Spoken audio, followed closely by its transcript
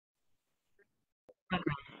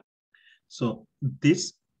So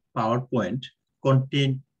this PowerPoint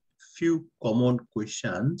contains few common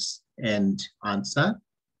questions and answers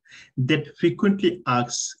that frequently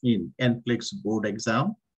asked in NCLEX board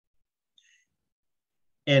exam.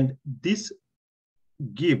 And this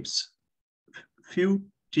gives few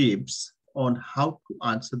tips on how to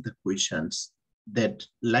answer the questions that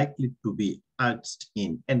likely to be asked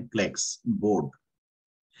in NCLEX board.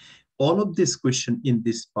 All of this question in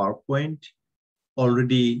this PowerPoint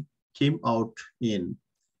already came out in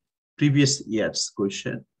previous year's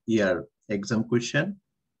exam question.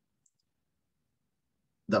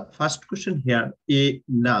 The first question here, a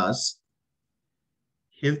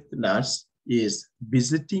health nurse is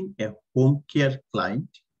visiting a home care client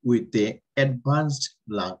with a advanced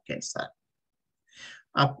lung cancer.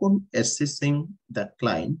 Upon assessing the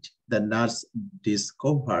client, the nurse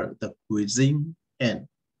discovered the wheezing and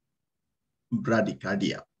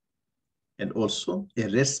bradycardia, and also a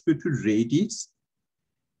respiratory rate is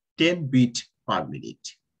 10 beats per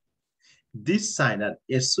minute. These signs are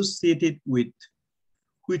associated with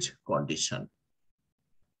which condition?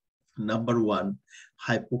 Number 1,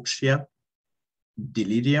 hypoxia,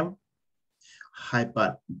 delirium,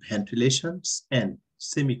 hyperventilations, and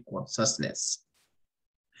semi-consciousness.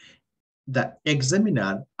 The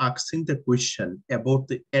examiner asking the question about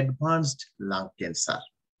the advanced lung cancer,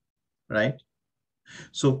 right?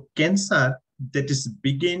 So cancer that is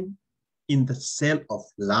begin in the cell of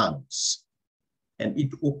lungs, and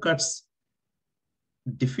it occurs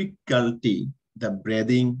difficulty, the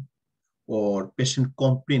breathing, or patient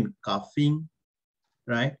complain coughing,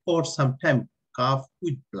 right? Or sometimes cough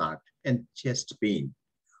with blood and chest pain,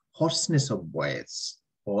 hoarseness of voice,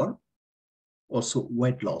 or also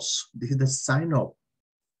weight loss. This is the sign of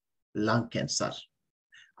lung cancer.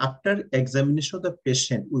 After examination of the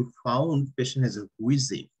patient, we found patient has a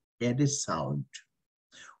wheezing, added sound,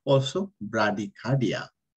 also bradycardia.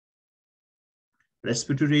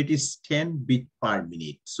 Respiratory rate is 10 beats per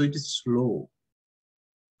minute, so it is slow.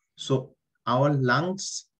 So our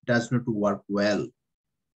lungs does not work well.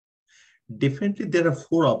 Definitely there are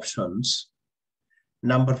 4 options.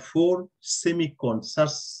 Number 4,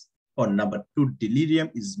 semi-conscious, or number 2, delirium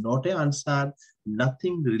is not an answer,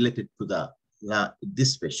 nothing related to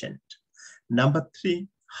this patient. Number 3,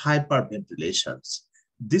 hyperventilations.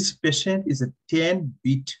 This patient is a 10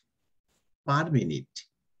 beats per minute.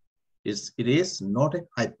 It is not a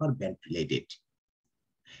hyperventilated.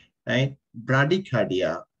 Right?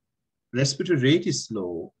 Bradycardia, respiratory rate is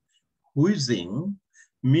low. Wheezing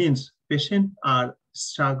means patients are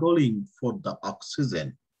struggling for the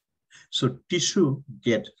oxygen. So tissue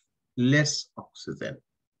get less oxygen.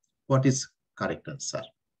 What is correct answer?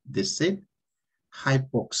 They said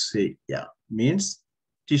hypoxia means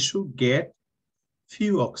tissue get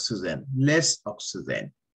few oxygen, less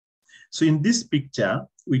oxygen. So in this picture,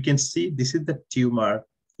 we can see this is the tumor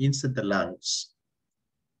inside the lungs,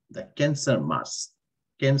 the cancer mass,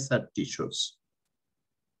 cancer tissues,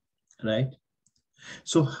 right?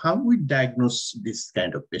 So how we diagnose this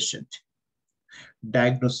kind of patient?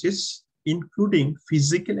 Diagnosis including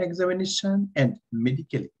physical examination and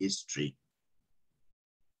medical history.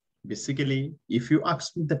 Basically, if you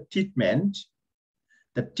ask me the treatment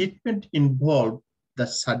involved the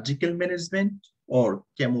surgical management or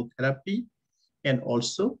chemotherapy and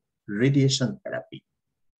also radiation therapy.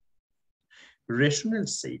 Rationale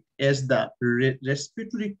said, as the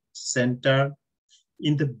respiratory center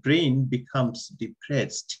in the brain becomes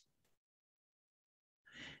depressed,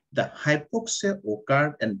 the hypoxia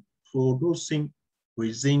occurred and producing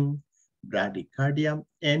wheezing, bradycardia,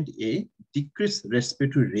 and a decreased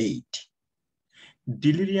respiratory rate.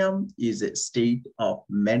 Delirium is a state of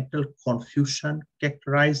mental confusion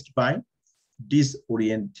characterized by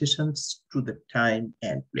disorientations to the time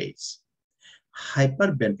and place.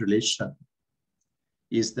 Hyperventilation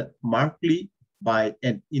is markedly by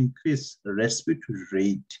an increased respiratory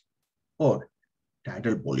rate or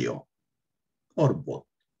tidal volume, or both.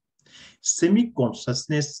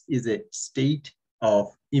 Semi-consciousness is a state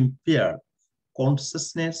of impaired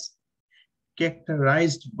consciousness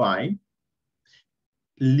characterized by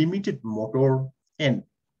limited motor and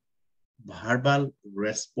verbal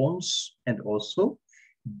response, and also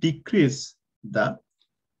decrease the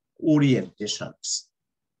orientations.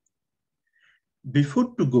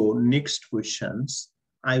 Before to go next questions,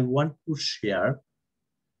 I want to share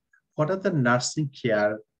what are the nursing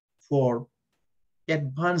care for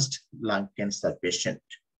advanced lung cancer patient.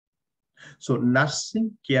 So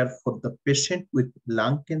nursing care for the patient with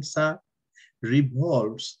lung cancer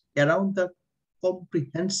revolves around the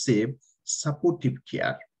comprehensive supportive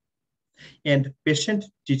care, and patient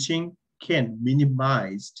teaching can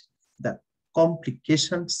minimize the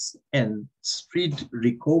complications and speed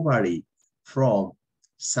recovery from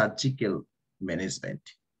surgical management.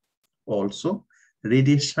 Also,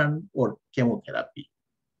 radiation or chemotherapy.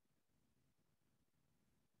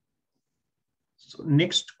 So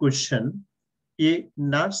next question, a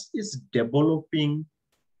nurse is developing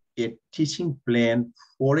a teaching plan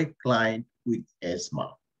for a client with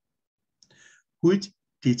asthma. Which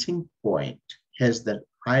teaching point has the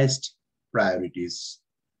highest priorities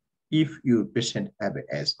if your patient have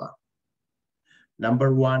asthma?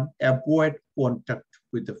 Number one, avoid contact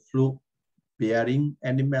with the flu-bearing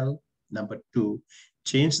animal. Number two,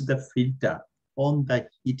 change the filter on the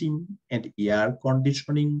heating and air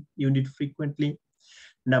conditioning unit frequently.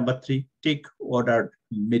 Number three, take ordered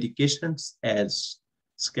medications as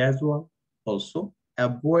scheduled. Also,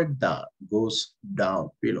 avoid the goes down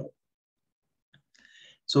pillow.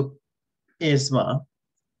 So, asthma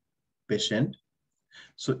patient.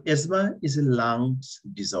 So, asthma is a lungs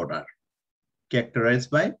disorder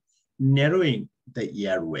characterized by narrowing the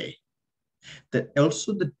airway. That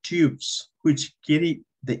also the tubes which carry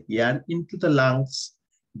the air into the lungs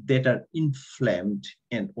that are inflamed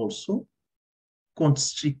and also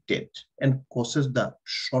constricted and causes the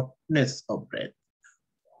shortness of breath,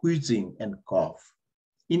 wheezing and cough.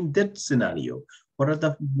 In that scenario, what are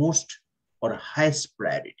the most or highest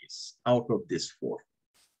priorities out of these four?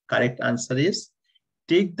 Correct answer is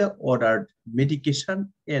take the ordered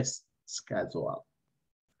medication as scheduled,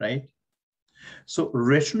 right? So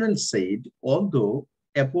rationale said, although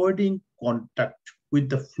avoiding contact with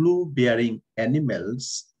the flu-bearing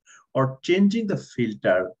animals or changing the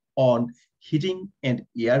filter on heating and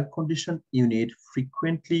air condition unit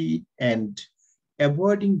frequently and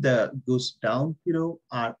avoiding the goes down pillow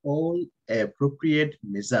are all appropriate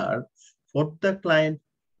measure for the client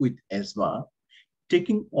with asthma,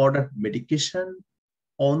 taking ordered medication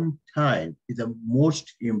on time is the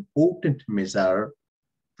most important measure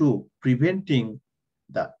to preventing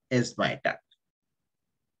the asthma attack.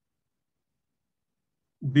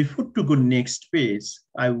 Before to go next page,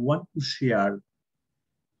 I want to share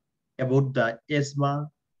about the asthma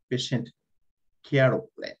patient care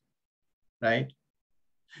plan, right?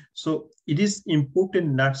 So it is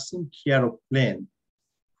important nursing care plan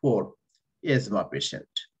for asthma patient.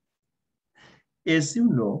 As you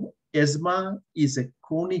know, asthma is a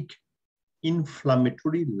chronic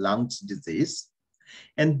inflammatory lungs disease,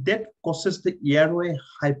 and that causes the airway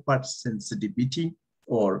hypersensitivity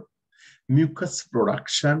or mucus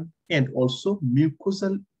production and also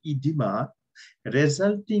mucosal edema,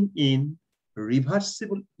 resulting in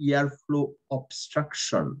reversible airflow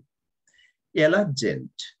obstruction, allergen,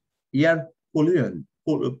 air pollen,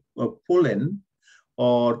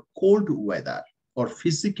 or cold weather, or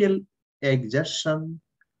physical exertion,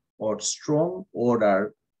 or strong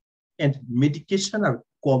odor, and medication are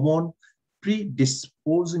common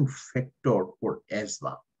predisposing factor for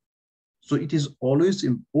asthma. So it is always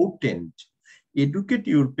important to educate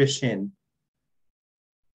your patient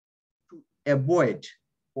to avoid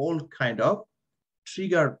all kind of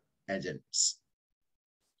trigger agents,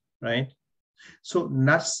 right? So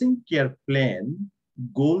nursing care plan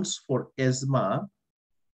goals for asthma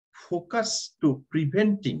focus to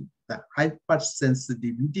preventing the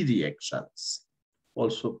hypersensitivity reactions,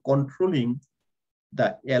 also controlling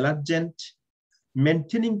the allergen,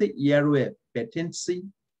 maintaining the airway patency,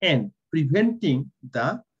 and preventing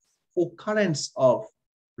the occurrence of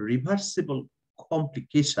reversible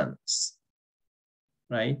complications,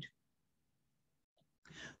 right?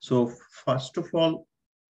 So first of all,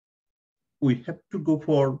 we have to go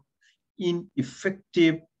for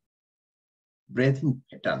ineffective breathing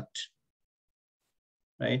pattern,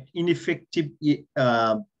 right? Ineffective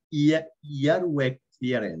airway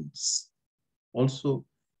clearance. Also,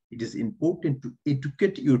 it is important to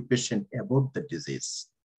educate your patient about the disease.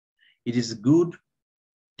 It is good,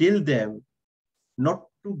 tell them not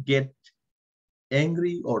to get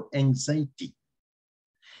angry or anxiety.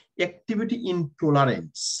 Activity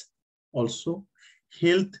intolerance, also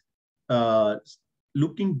health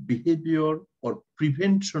looking behavior or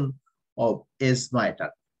prevention of asthma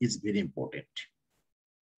attack is very important.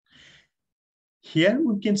 Here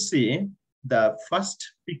we can see the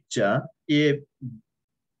first picture, a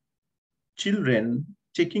children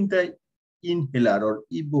taking the inhaler or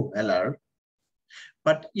evohaler,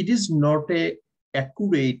 but it is not a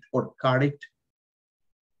accurate or correct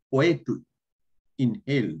way to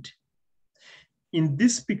inhaled. In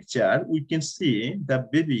this picture, we can see the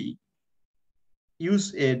baby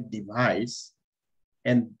use a device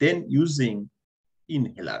and then using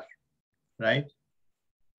inhaler, right?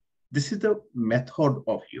 This is the method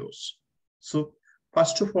of use. So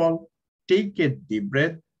First of all, take a deep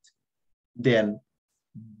breath, then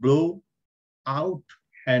blow out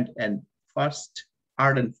hard and fast,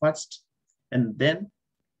 and then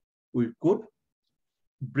we could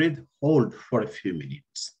breathe hold for a few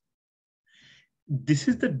minutes. This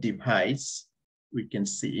is the device we can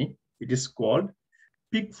see. It is called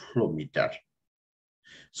peak flow meter.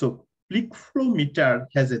 So peak flow meter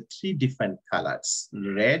has three different colors: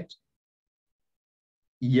 red,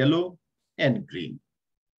 yellow, and green.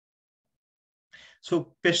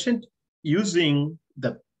 So patient using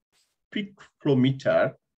the peak flow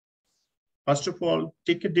meter, first of all,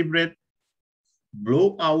 take a deep breath,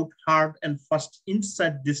 blow out hard and fast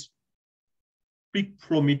inside this peak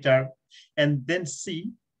flow meter, and then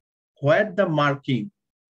see where the marking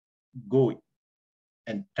go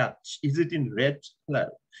and touch. Is it in red color?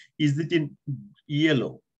 Is it in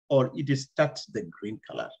yellow? Or it is touch the green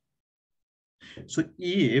color? So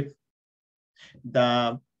if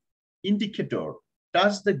the indicator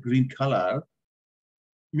touch the green color,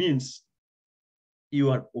 means you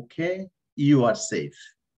are okay, you are safe.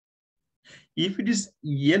 If it is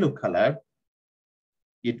yellow color,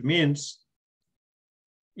 it means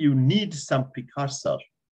you need some precursor.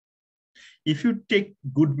 If you take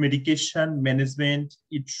good medication management,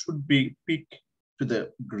 it should be picked to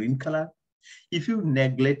the green color. If you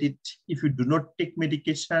neglect it, if you do not take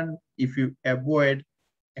medication, if you avoid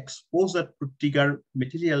exposure to trigger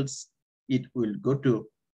materials, it will go to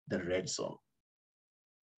the red zone.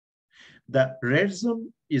 The red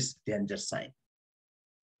zone is danger sign,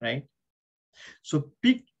 right? So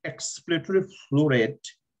peak expiratory flow rate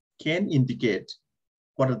can indicate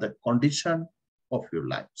what are the condition of your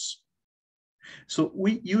lungs. So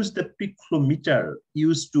we use the peak flow meter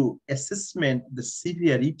used to assessment the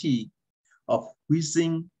severity of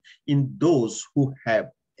wheezing in those who have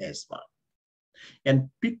asthma. And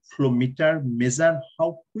peak flow meter measure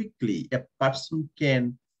how quickly a person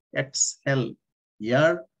can exhale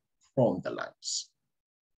air from the lungs.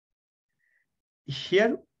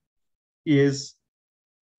 Here is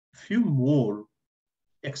few more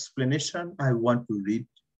explanation I want to read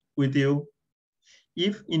with you.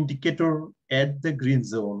 If indicator at the green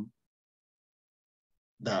zone,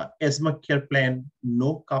 the asthma care plan,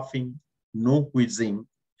 no coughing, no wheezing,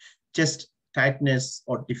 chest tightness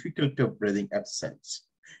or difficulty of breathing absence,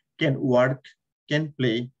 can work, can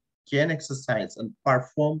play, can exercise and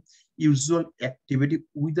perform usual activity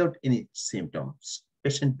without any symptoms.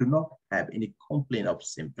 Patients do not have any complaint of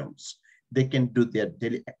symptoms. They can do their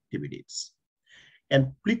daily activities.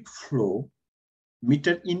 And peak flow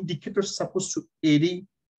meter indicator supposed to 80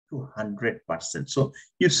 to 100%. So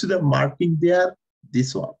you see the marking there,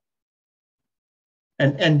 this one,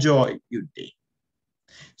 and enjoy your day.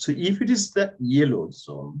 So if it is the yellow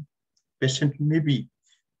zone, patient may be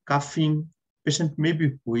coughing, patient may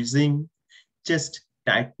be wheezing, chest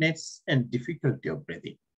tightness and difficulty of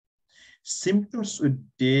breathing. Symptoms with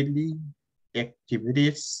daily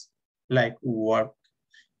activities like work,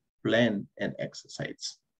 plan, and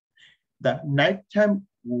exercise. The nighttime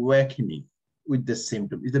awakening with the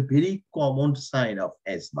symptom is a very common sign of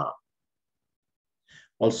asthma.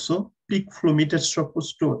 Also, peak flow meter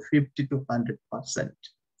supposed to 50 to 100%.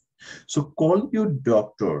 So call your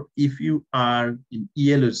doctor if you are in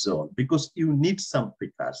yellow zone because you need some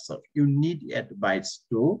precursor. You need advice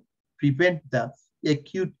to prevent the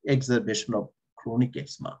acute exacerbation of chronic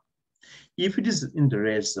asthma. If it is in the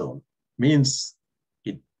red zone, means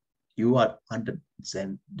you are under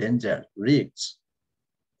danger risks.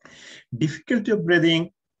 Difficulty of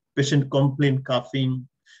breathing, patient complain coughing,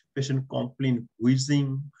 patient complain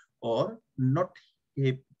wheezing, or not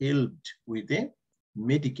helped with a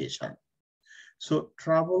medication. So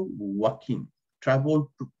trouble walking,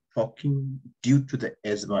 trouble to talking due to the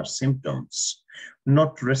asthma symptoms,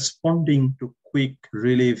 not responding to quick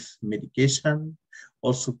relief medication.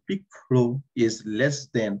 Also, peak flow is less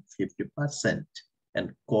than 50%.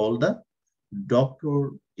 And call the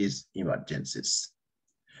doctor is emergencies.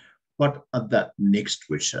 What are the next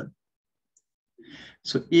question?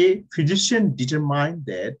 So a physician determined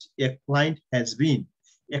that a client has been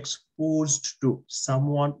exposed to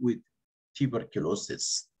someone with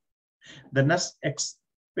tuberculosis. The nurse expects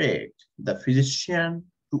the physician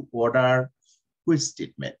to order which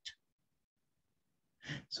treatment.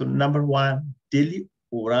 So number one, daily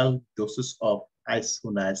oral doses of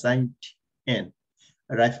isoniazid and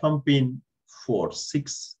rifampin for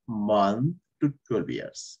 6 months to 12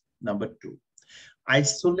 years. Number two,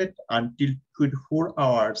 isolate until 24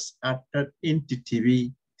 hours after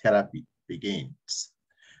anti-TB therapy begins.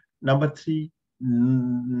 Number three,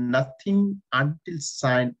 nothing until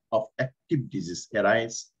sign of active disease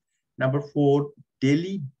arise. Number four,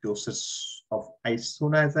 daily doses of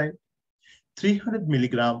isoniazid, 300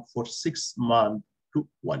 milligram for 6 months to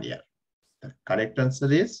 1 year. The correct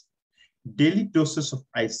answer is daily doses of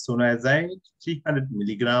isoniazid, 300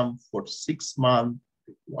 milligram for 6 months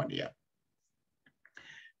to 1 year.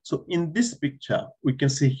 So in this picture, we can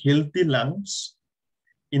see healthy lungs.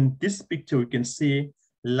 In this picture, we can see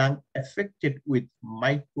lung affected with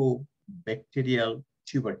mycobacterial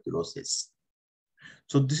tuberculosis.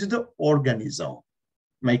 So this is the organism,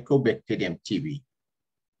 Mycobacterium TB,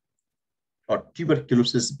 or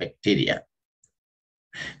tuberculosis bacteria.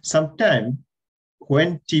 Sometimes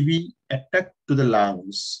when TB attacks to the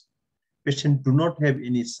lungs, patients do not have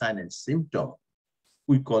any sign and symptom.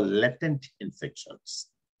 We call latent infections.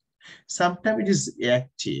 Sometimes it is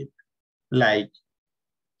active, like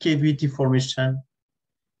cavity formation,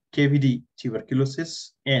 cavity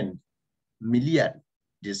tuberculosis, and miliary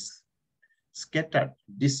disc scattered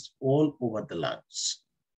disc all over the lungs,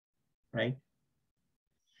 right?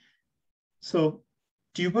 So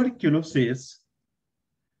tuberculosis,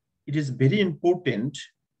 it is very important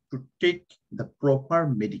to take the proper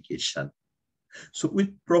medication. So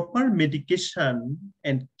with proper medication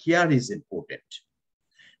and care is important.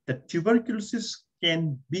 The tuberculosis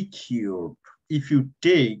can be cured if you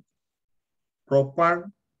take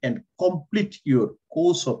proper and complete your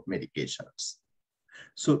course of medications.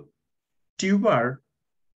 So tubercular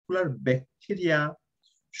bacteria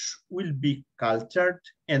will be cultured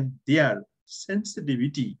and their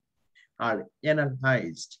sensitivity are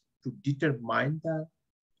analyzed to determine the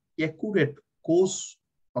accurate course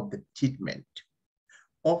of the treatment.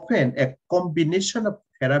 Often a combination of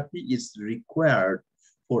therapy is required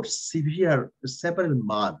for several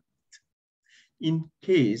months. In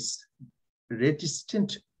case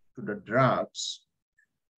resistant to the drugs,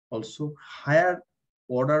 also higher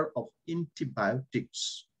order of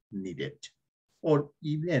antibiotics needed, or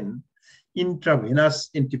even intravenous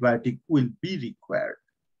antibiotic will be required.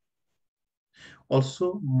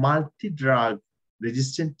 Also, multi-drug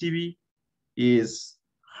resistant TB is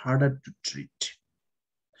harder to treat.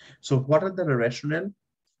 So what are the rationale?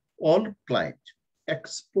 All clients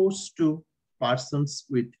exposed to persons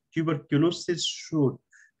with tuberculosis should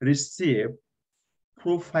receive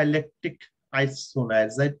prophylactic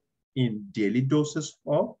isoniazid in daily doses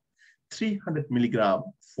of 300 milligram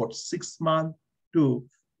for 6 months to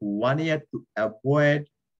 1 year to avoid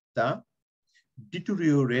the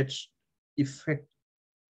deterioration effect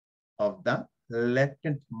of the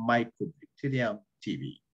latent Mycobacterium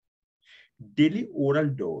TB. Daily oral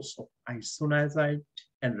dose of isoniazid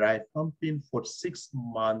and rifampin for 6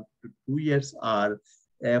 months to 2 years are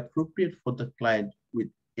appropriate for the client with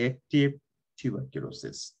active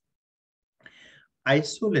tuberculosis.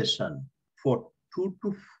 Isolation for 2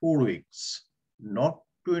 to 4 weeks, not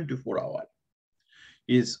 24 hours,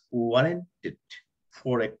 is warranted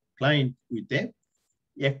for a client with an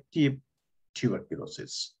active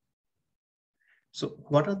tuberculosis. So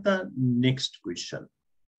what are the next question?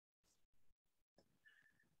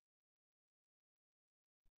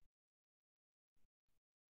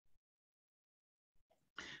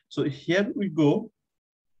 So here we go.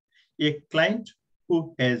 A client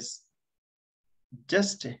who has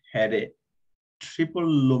just had a triple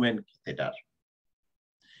lumen catheter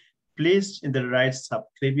placed in the right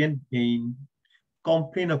subclavian vein,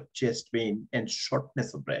 complaint of chest pain and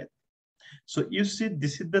shortness of breath. So you see,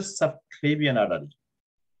 this is the subclavian artery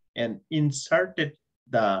and inserted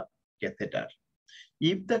the catheter.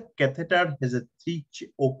 If the catheter has a 3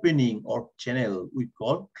 opening or channel, we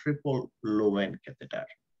call triple lumen catheter,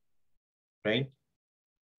 right?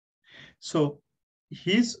 So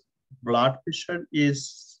his blood pressure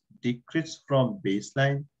is decreased from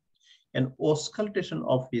baseline, and auscultation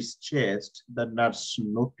of his chest, the nurse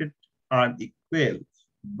noted unequal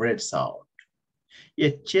breath sound.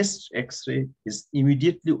 A chest X-ray is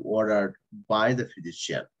immediately ordered by the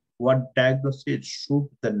physician. What diagnosis should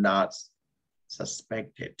the nurse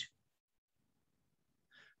suspected?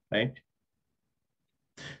 Right?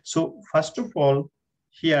 So first of all,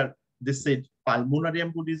 here they said pulmonary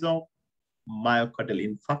embolism, myocardial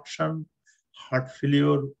infarction, heart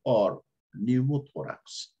failure, or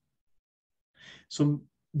pneumothorax. So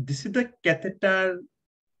this is the catheter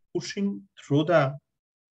pushing through the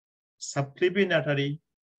subclavian artery,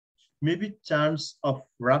 maybe chance of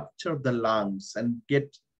rupture the lungs and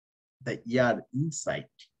get the air inside.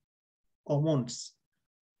 Common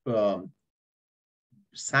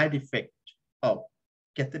side effect of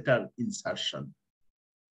catheter insertion.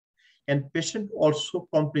 And patient also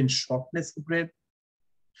complain shortness of breath,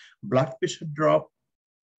 blood pressure drop,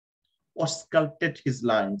 ausculted his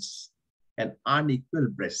lungs, and unequal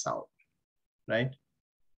breath sound, right?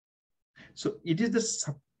 So it is the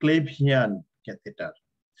subclavian catheter.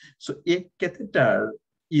 So a catheter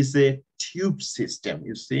is a tube system,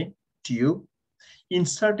 you see, tube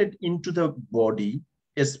inserted into the body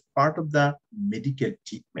as part of the medical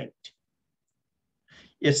treatment.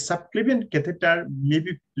 A subclavian catheter may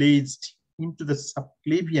be placed into the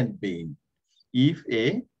subclavian vein if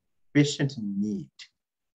a patient need.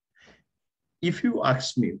 If you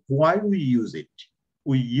ask me why we use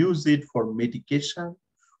it for medication,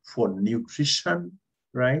 for nutrition,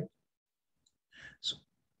 right?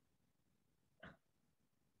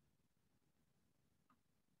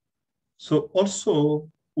 So also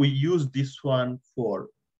we use this one for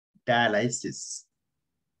dialysis,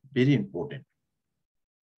 very important.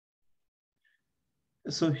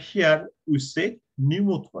 So here we say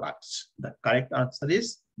pneumothorax. The correct answer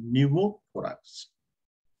is pneumothorax.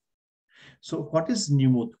 So what is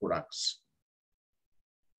pneumothorax?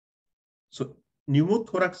 So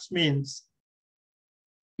pneumothorax means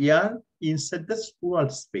air inside the pleural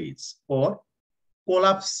space or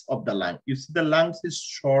collapse of the lung. You see the lungs is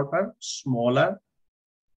shorter, smaller.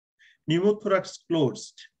 Pneumothorax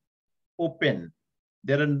closed, open.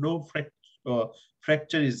 There are no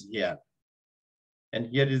fracture is here. And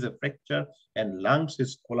here is a fracture and lungs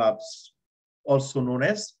is collapsed, also known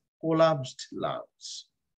as collapsed lungs.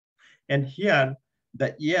 And here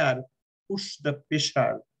the air push the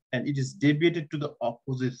pressure and it is deviated to the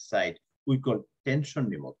opposite side. We call tension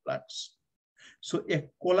pneumothorax. So a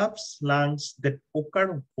collapsed lungs that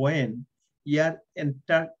occur when air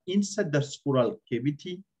enter inside the pleural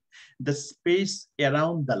cavity, the space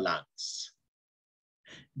around the lungs.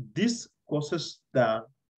 This causes the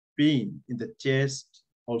pain in the chest,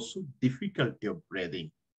 also difficulty of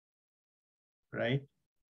breathing, right?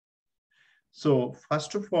 So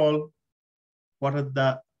first of all, what are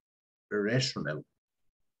the rationale?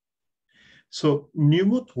 So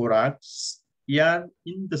pneumothorax, air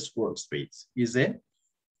in the pleural space, is a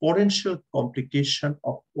potential complication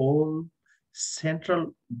of all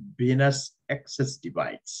central venous access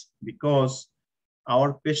device because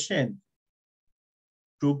our patient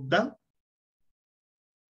took the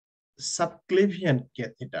subclavian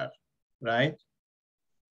catheter, right?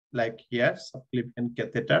 Like here, subclavian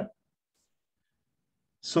catheter.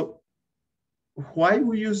 So why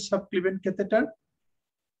we use subclavian catheter?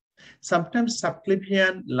 Sometimes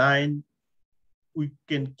subclavian line we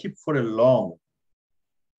can keep for a long,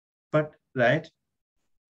 but right?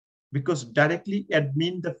 Because directly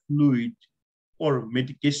admit the fluid or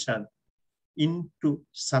medication into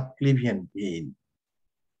subclavian vein.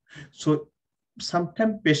 So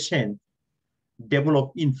sometimes patient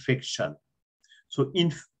develop infection. So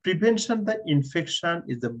in prevention, the infection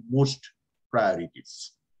is the most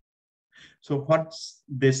priorities. So what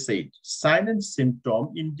they said, sign and symptom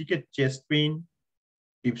indicate chest pain,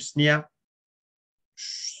 dyspnea,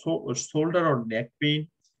 shoulder or neck pain,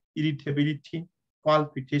 irritability,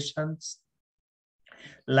 palpitations,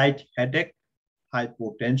 light headache,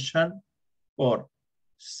 hypotension, or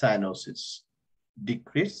cyanosis,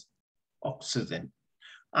 decrease oxygen,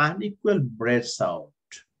 unequal breath sound.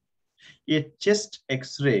 A chest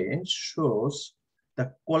X-ray shows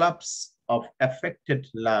the collapse of affected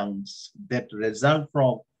lungs that result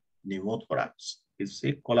from pneumothorax. You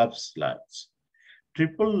see, collapsed lungs.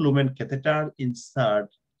 Triple lumen catheter insert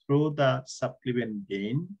through the subclavian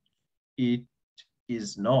vein. It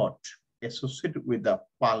is not associated with the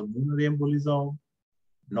pulmonary embolism,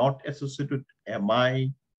 not associated with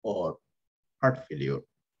MI or heart failure,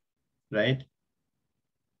 right?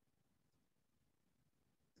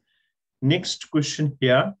 Next question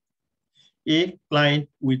here. A client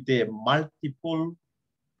with a multiple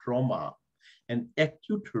trauma and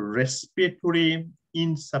acute respiratory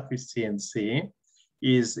insufficiency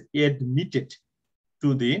is admitted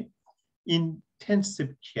to the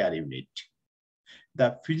intensive care unit.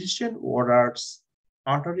 The physician orders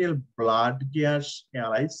arterial blood gas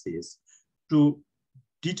analysis to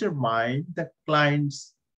determine the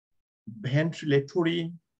client's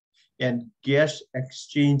ventilatory and gas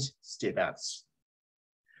exchange status.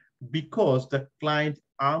 Because the client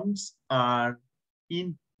arms are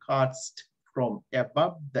incast from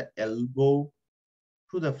above the elbow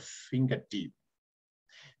to the fingertip.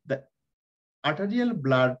 The arterial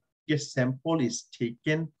blood gas sample is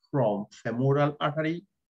taken from femoral artery.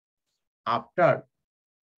 After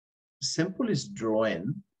sample is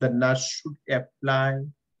drawn, the nurse should apply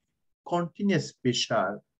continuous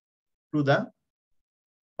pressure to the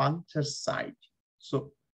puncture site.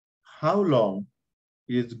 So how long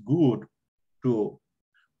is good to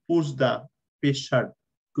push the pressure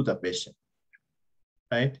to the patient,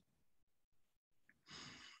 right?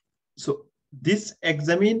 So This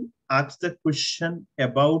examine asks the question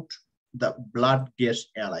about the blood gas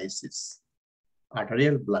analysis,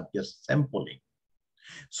 arterial blood gas sampling.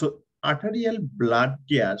 So arterial blood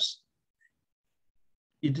gas,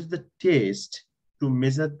 it is the test to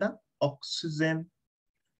measure the oxygen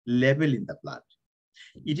level in the blood.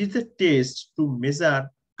 It is the test to measure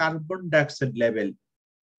carbon dioxide level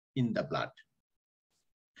in the blood.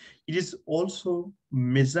 It is also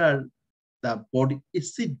measure the body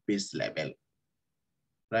acid base level,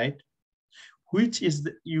 right? Which is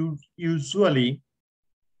usually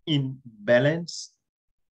in balance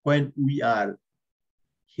when we are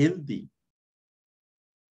healthy.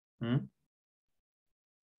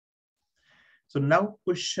 So now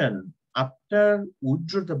question, after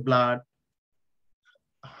withdraw the blood,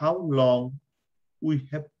 how long we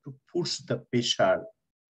have to push the pressure?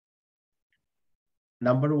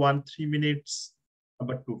 Number 1, 3 minutes.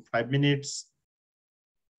 Number 2, 5 minutes.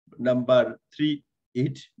 Number 3,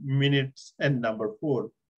 8 minutes. And number 4,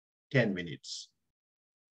 10 minutes.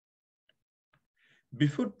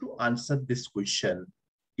 Before to answer this question,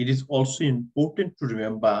 it is also important to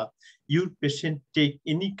remember your patient take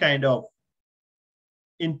any kind of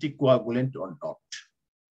anticoagulant or not,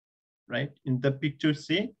 right? In the picture,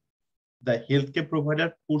 say the healthcare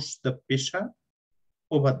provider puts the pressure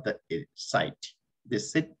over the site. They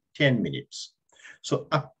said 10 minutes. So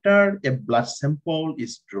after a blood sample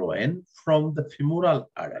is drawn from the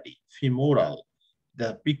femoral artery,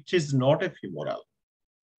 the picture is not a femoral.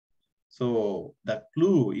 So the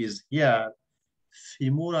clue is here,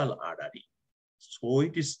 femoral artery. So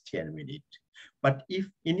it is 10 minutes. But if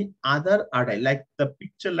any other artery, like the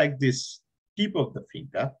picture like this, tip of the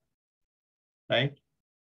finger, right?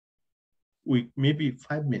 We maybe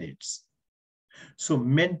 5 minutes. So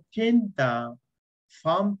maintain the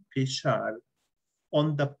firm pressure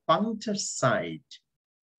on the puncture site,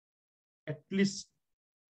 at least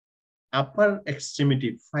upper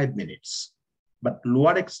extremity 5 minutes, but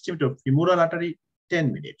lower extremity of femoral artery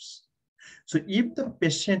 10 minutes. So if the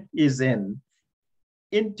patient is in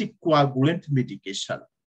anticoagulant medication,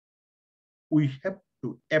 we have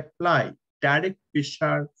to apply direct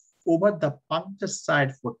pressure over the puncture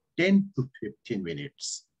site for 10 to 15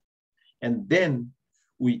 minutes. And then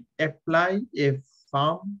we apply a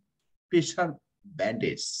firm pressure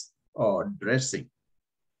bandage or dressing.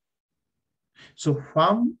 So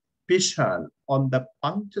firm pressure on the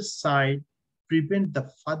puncture site prevent the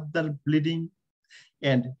further bleeding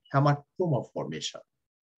and hematoma formation.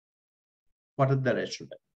 What is the ratio?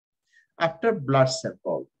 After blood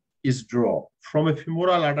sample is drawn from a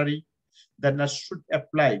femoral artery, the nurse should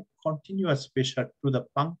apply continuous pressure to the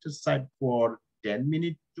puncture site for 10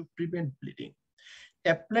 minutes to prevent bleeding.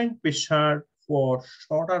 Applying pressure for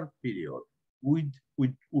shorter period would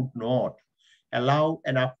not allow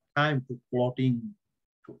enough time to clotting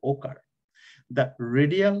to occur. The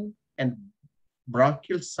radial and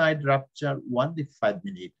brachial side rupture only 5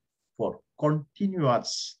 minutes for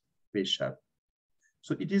continuous pressure.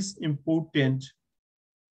 So it is important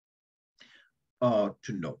to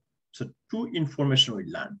know. So two information we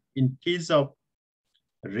learned. In case of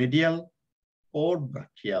radial or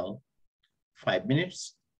brachial, 5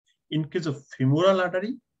 minutes. In case of femoral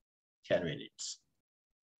artery, 10 minutes.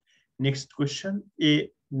 Next question, a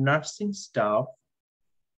nursing staff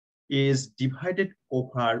is divided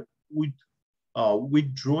over with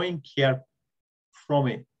withdrawing care from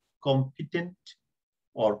a competent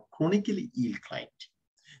or chronically ill client.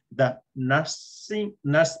 The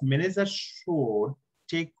nurse manager should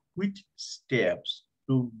take which steps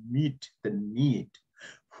to meet the need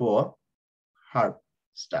for her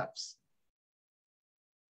staffs.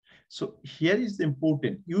 So here is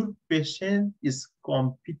important, your patient is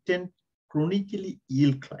competent chronically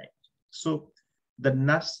ill client. So the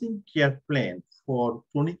nursing care plan for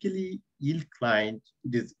chronically ill client,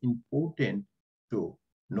 it is important to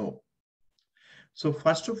know. So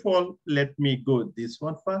first of all, let me go this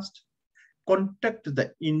one first. Contact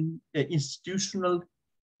the institutional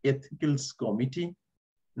ethicals committee.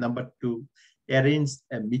 Number 2, arrange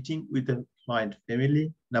a meeting with the client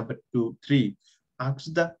family. Number 2, 3,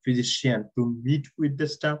 ask the physician to meet with the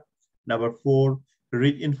staff. Number 4,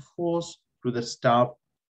 reinforce to the staff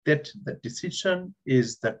that the decision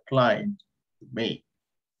is the client to make.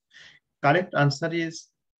 Correct answer is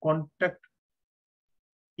contact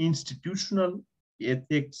institutional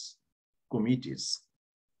ethics committees,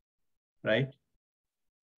 right?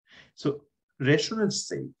 So rationale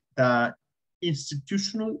say the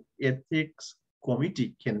institutional ethics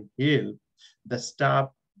committee can help the staff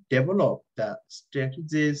develop the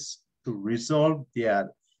strategies to resolve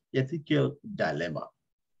their ethical dilemma.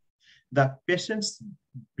 The patient's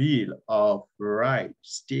bill of rights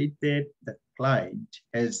states that the client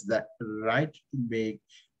has the right to make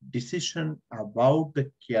decision about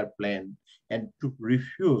the care plan and to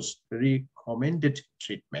refuse recommended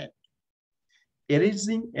treatment.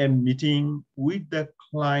 Arranging a meeting with the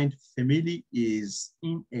client family is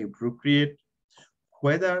inappropriate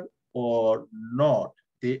whether or not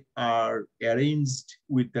they are arranged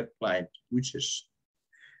with the client wishes.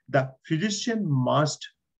 The physician must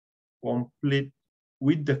complete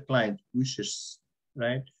with the client wishes,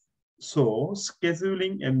 right? So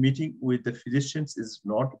scheduling a meeting with the physicians is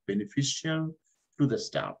not beneficial to the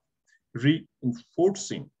staff.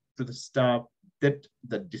 Reinforcing to the staff that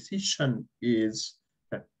the decision is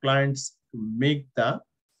the clients to make the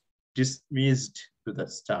dismissed to the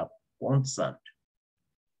staff concerned.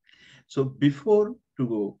 So before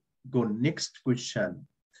to go next question,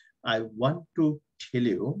 I want to tell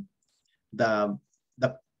you the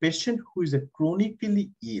patient who is a chronically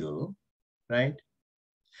ill, right?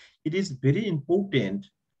 It is very important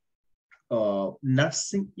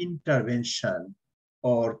nursing intervention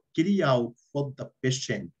or carry out for the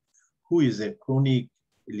patient who is a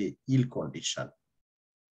chronically ill condition.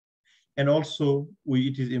 And also,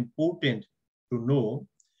 it is important to know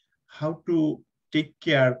how to take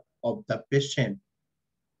care of the patient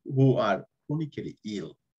who are chronically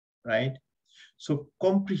ill, right? So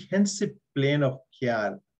comprehensive plan of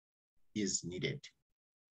care is needed.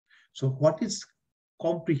 So what is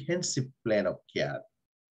comprehensive plan of care?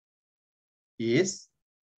 Is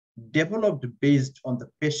developed based on the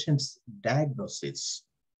patient's diagnosis.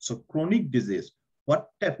 So chronic disease, what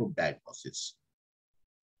type of diagnosis,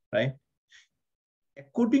 right?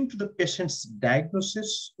 According to the patient's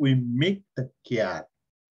diagnosis, we make the care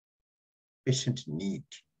patient need.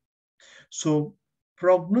 So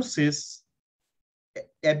prognosis,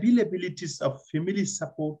 availabilities of family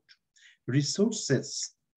support,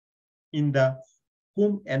 resources in the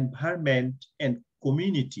home environment and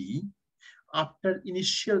community after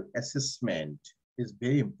initial assessment is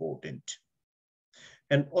very important.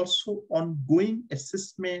 And also ongoing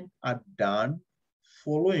assessment are done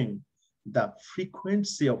following the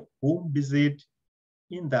frequency of home visit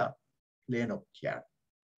in the plan of care.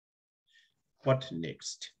 What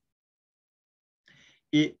next?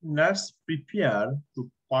 A nurse prepared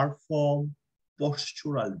to perform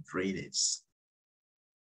postural drainage,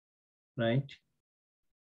 right?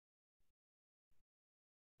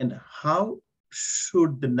 And how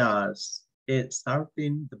should the nurse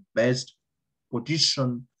ascertain the best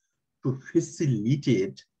position to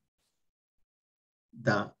facilitate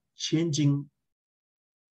the changing,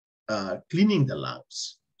 cleaning the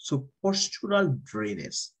lungs? So postural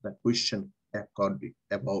drainage, the question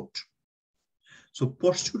about. So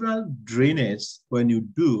postural drainage, when you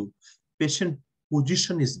do, patient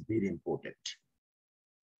position is very important,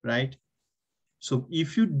 right? So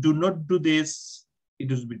if you do not do this, it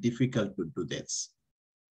will be difficult to do this.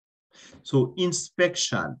 So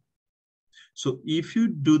inspection. So if you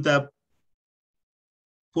do the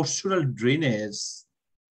postural drainage,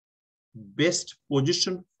 best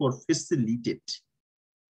position for facilitate.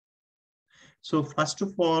 So first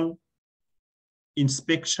of all,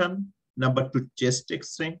 inspection. Number 2, chest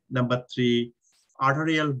X-ray. Number 3,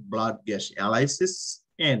 arterial blood gas analysis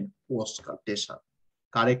and auscultation.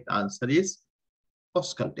 Correct answer is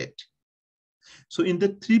auscultate. So in the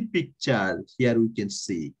 3 pictures here we can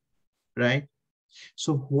see, right?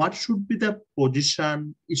 So what should be the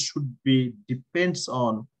position? It should be depends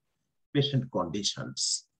on patient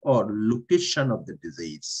conditions or location of the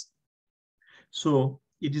disease. So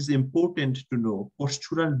it is important to know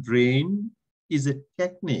postural drain is a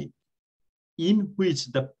technique in which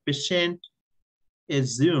the patient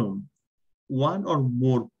assume one or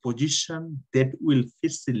more position that will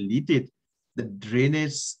facilitate the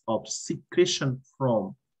drainage of secretion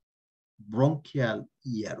from bronchial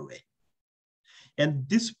airway. And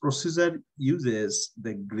this procedure uses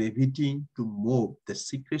the gravity to move the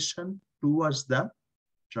secretion towards the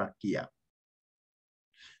trachea.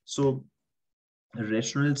 So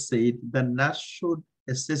rationale said the nurse should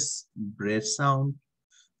assess breath sound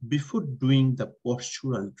before doing the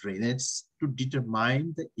postural drainage to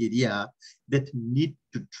determine the area that need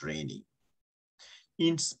to drain.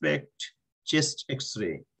 Inspect chest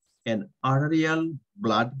X-ray and arterial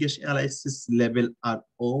blood gas analysis level are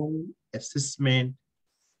all assessment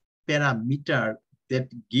parameters that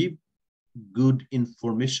give good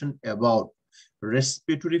information about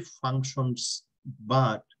respiratory functions,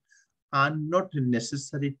 but are not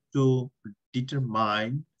necessary to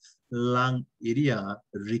determine lung area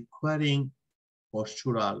requiring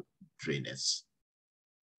postural drainage.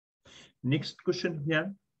 Next question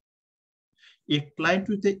here. A client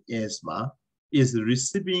with asthma is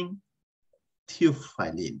receiving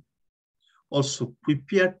theophylline, also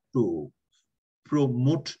prepared to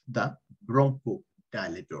promote the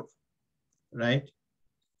bronchodilator, right?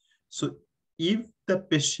 So if the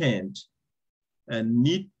patient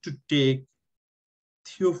need to take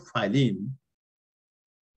theophylline,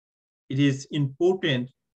 it is important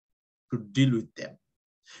to deal with them.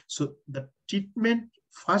 So the treatment,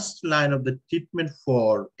 first line of the treatment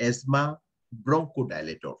for asthma,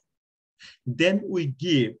 bronchodilator. Then we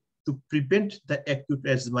give, to prevent the acute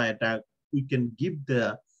asthma attack, we can give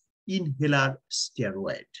the inhaler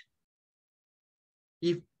steroid.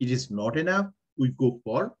 If it is not enough, we go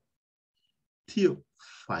for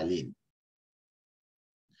theophylline.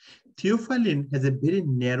 Theophylline has a very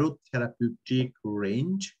narrow therapeutic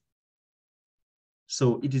range,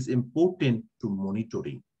 so it is important to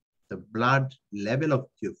monitoring the blood level of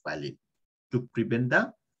theophylline to prevent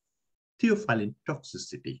the theophylline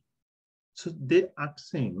toxicity. So they are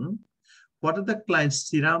asking, what are the client's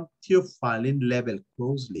serum theophylline level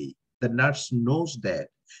closely? The nurse knows that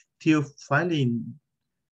theophylline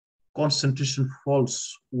concentration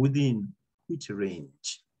falls within which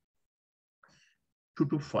range? 2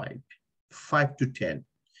 to 5, 5 to 10,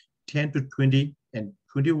 10 to 20, and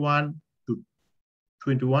 21 to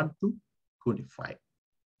 25.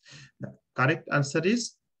 The correct answer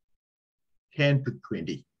is 10 to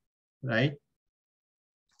 20, right?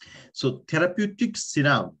 So therapeutic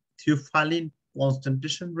serum theophylline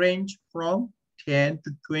concentration range from 10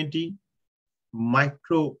 to 20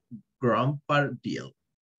 microgram per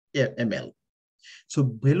ml. So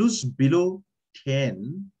values below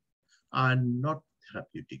 10 are not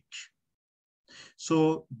therapeutic.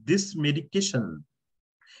 So this medication,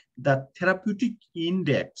 the therapeutic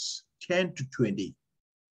index 10 to 20.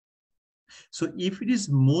 So if it is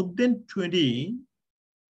more than 20,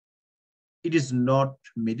 it is not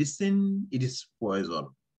medicine, it is poison.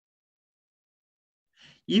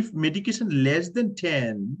 If medication less than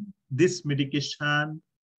 10, this medication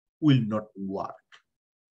will not work.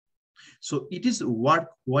 So it is work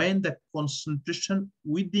when the concentration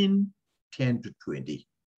within 10 to 20.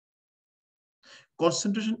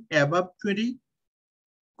 Concentration above 20,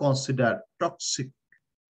 consider toxic.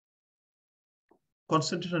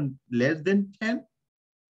 Concentration less than 10,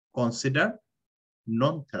 consider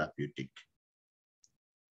non-therapeutic.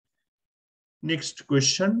 Next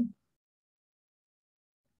question.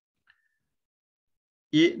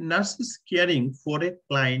 A nurse is caring for a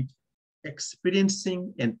client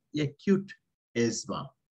experiencing an acute asthma.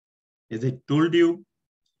 As I told you,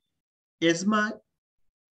 asthma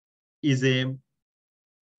is a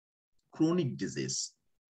chronic disease,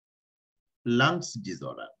 lungs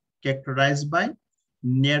disorder, characterized by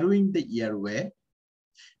narrowing the airway,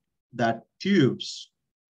 the tubes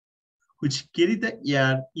which carry the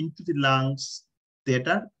air into the lungs that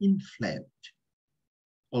are inflamed,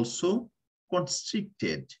 also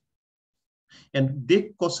constricted, and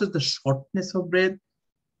they causes the shortness of breath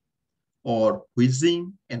or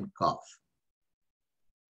wheezing and cough.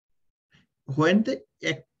 When the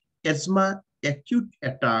asthma acute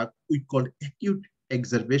attack, we call acute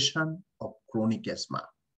exacerbation of chronic asthma,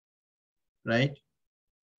 right?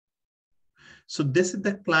 So this is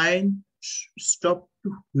the client stop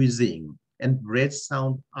to wheezing and breath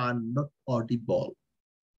sound are not audible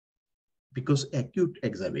because acute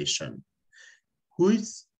exacerbation.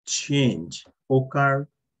 Wheeze change occur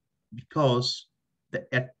because the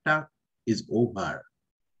attack is over.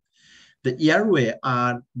 The airway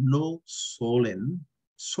are so swollen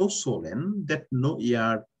that no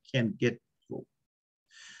air can get through.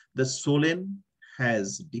 The swollen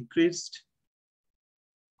has decreased,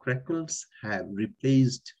 crackles have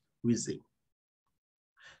replaced wheezing.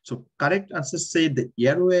 So correct answer say the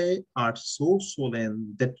airway are so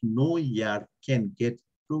swollen that no air can get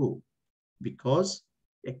through because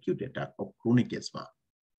acute attack of chronic asthma.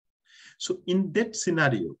 So in that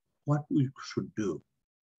scenario, what we should do?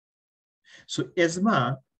 So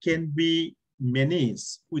asthma can be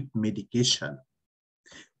managed with medication.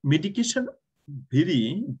 Medication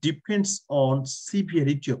very depends on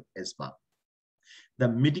severity of asthma. The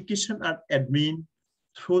medication are administered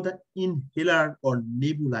through the inhaler or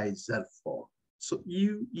nebulizer form. So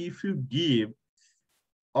if you give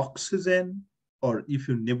oxygen or if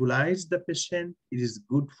you nebulize the patient, it is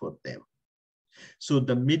good for them. So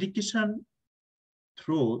the medication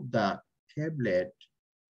through the tablet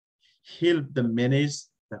help them manage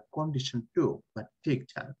the condition too, but take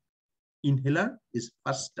time. Inhaler is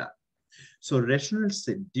faster. So rationale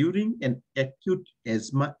said during an acute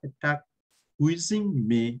asthma attack, wheezing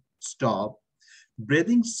may stop,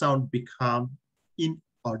 breathing sound become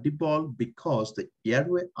audible because the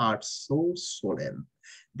airway are so swollen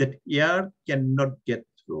that air cannot get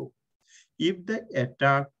through. If the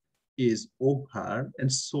attack is over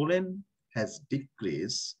and swollen has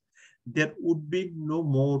decreased, there would be no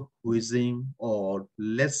more wheezing or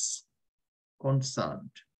less concerned.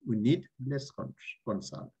 We need less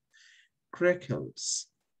concern. Crackles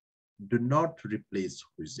do not replace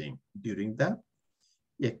wheezing during the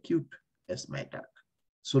acute asthma attack.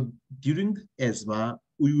 So during asthma,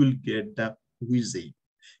 we will get the wheezing.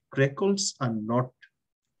 Crackles are not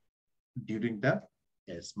during the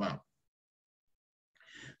asthma.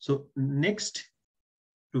 So next,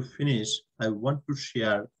 to finish, I want to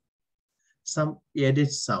share some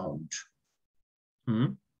added sound.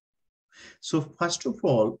 So first of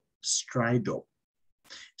all, stridor.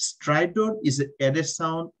 Stridor is an added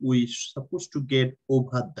sound we're supposed to get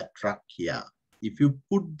over the trachea. If you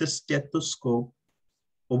put the stethoscope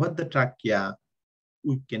over the trachea,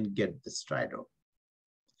 we can get the stridor.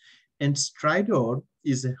 And stridor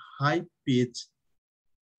is a high-pitched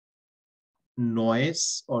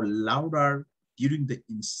noise or louder during the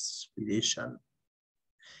inspiration.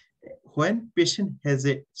 When patient has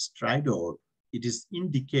a stridor, it is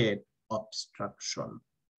indicate obstruction,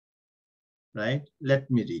 right? Let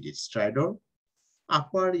me read it. Stridor,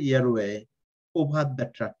 upper airway over the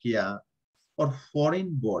trachea or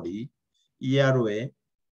foreign body airway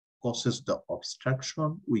causes the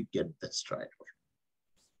obstruction, we get the stridor.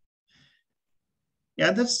 The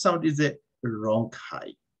other sound is a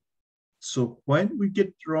bronchi. So when we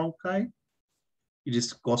get bronchi, it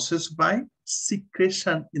is caused by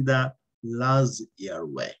secretion in the large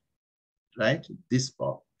airway, right? This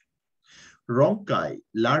part. Bronchi,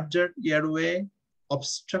 larger airway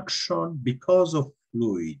obstruction because of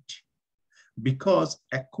fluid, because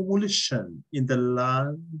accumulation in the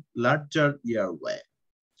larger airway.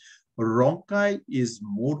 Bronchi is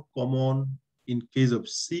more common in case of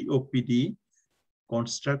COPD,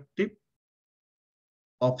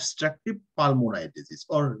 obstructive pulmonary disease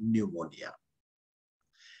or pneumonia.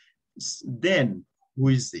 Then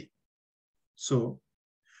wheezing. So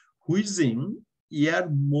wheezing, air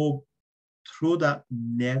move through the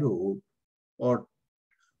narrow or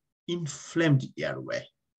inflamed airway,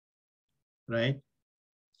 right?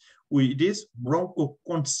 It is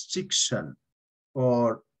bronchoconstriction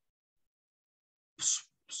or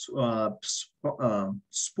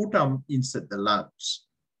sputum inside the lungs.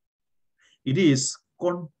 It is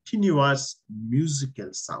continuous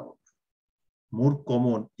musical sound. More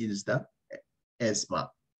common is the asthma.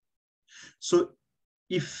 So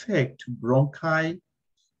effect bronchi,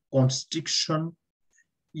 constriction,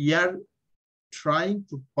 air trying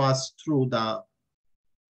to pass through the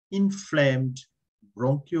inflamed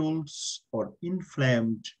bronchioles or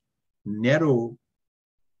inflamed narrow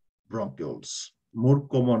bronchioles. More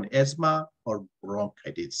common asthma or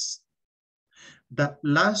bronchitis. The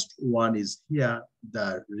last one is here,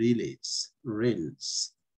 the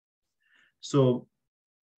rills. So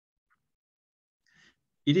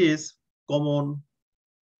it is common,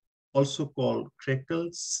 also called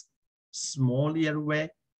crackles, small airway,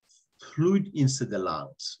 fluid inside the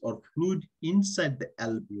lungs or fluid inside the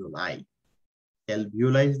alveoli.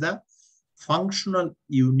 Alveoli is the functional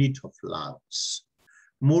unit of lungs.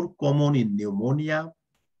 More common in pneumonia,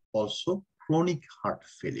 also chronic heart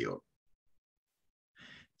failure.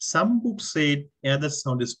 Some books said another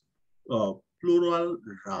sound is pleural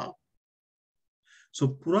rub. So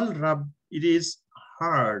pleural rub, it is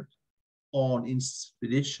heard on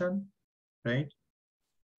inspiration, right?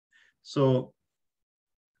 So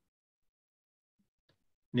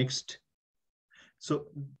next. So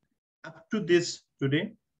up to this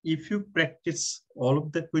today, if you practice all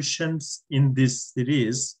of the questions in this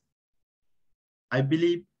series, I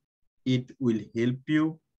believe it will help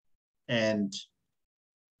you. And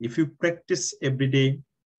if you practice every day,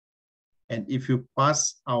 and if you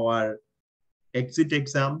pass our exit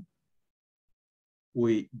exam,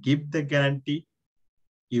 we give the guarantee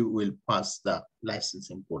you will pass the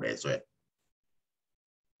licensing board as well.